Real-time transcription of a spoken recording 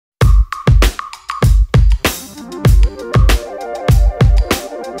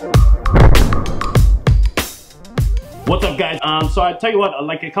What's up, guys? So I tell you what,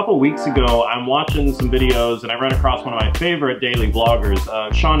 like a couple weeks ago, I'm watching some videos and I ran across one of my favorite daily vloggers,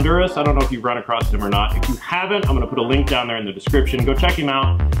 Shonduras. I don't know if you've run across him or not. If you haven't, I'm gonna put a link down there in the description. Go check him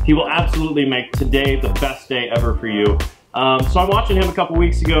out. He will absolutely make today the best day ever for you. So I'm watching him a couple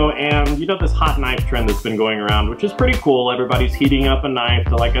weeks ago, and you know this hot knife trend that's been going around, which is pretty cool. Everybody's heating up a knife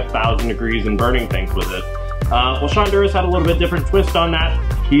to like 1,000 degrees and burning things with it. Well, Shonduras had a little bit different twist on that.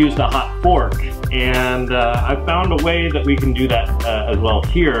 He used a hot fork, and I found a way that we can do that as well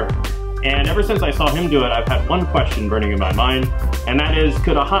here. And ever since I saw him do it, I've had one question burning in my mind, and that is,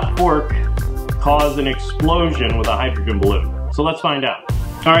 could a hot fork cause an explosion with a hydrogen balloon? So let's find out.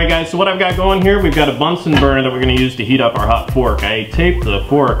 All right, guys, so what I've got going here, we've got a Bunsen burner that we're gonna use to heat up our hot fork. I taped the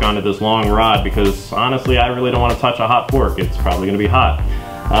fork onto this long rod because honestly, I really don't wanna touch a hot fork. It's probably gonna be hot.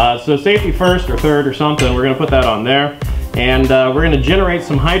 So safety first or third or something, we're gonna put that on there. And we're gonna generate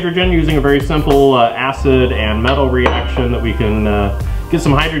some hydrogen using a very simple acid and metal reaction that we can get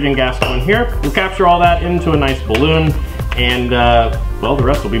some hydrogen gas going here. We'll capture all that into a nice balloon, and well, the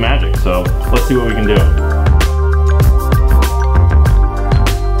rest will be magic. So let's see what we can do.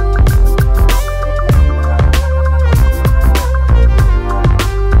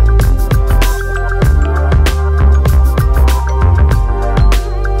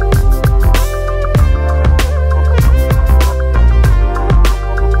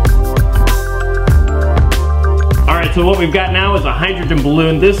 So what we've got now is a hydrogen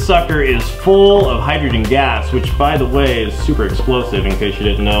balloon. This sucker is full of hydrogen gas, which by the way is super explosive in case you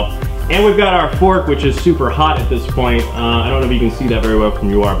didn't know. And we've got our fork, which is super hot at this point. I don't know if you can see that very well from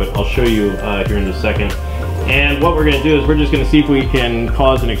you are, but I'll show you here in a second. And what we're gonna do is we're just gonna see if we can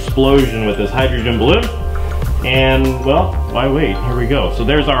cause an explosion with this hydrogen balloon. And well, why wait? Here we go. So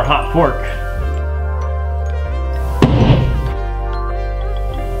there's our hot fork.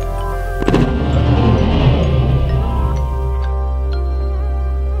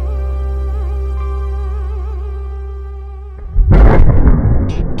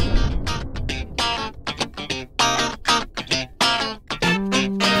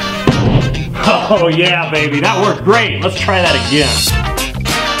 Oh yeah, baby, that worked great. Let's try that again.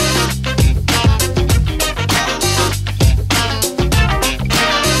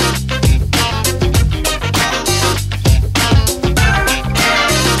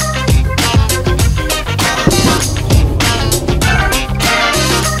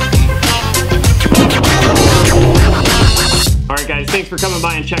 Guys, thanks for coming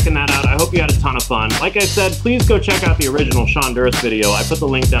by and checking that out. I hope you had a ton of fun. Like I said, please go check out the original Shonduras video. I put the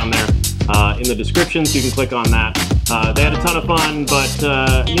link down there in the description, so you can click on that. They had a ton of fun,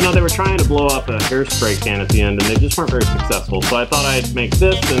 but you know, they were trying to blow up a hairspray can at the end, and they just weren't very successful. So I thought I'd make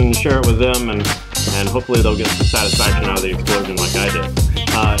this and share it with them, and hopefully they'll get some satisfaction out of the explosion like I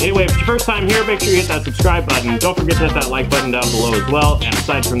did. Anyway, if it's your first time here, make sure you hit that subscribe button. Don't forget to hit that like button down below as well. And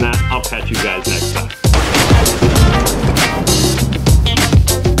aside from that, I'll catch you guys next time.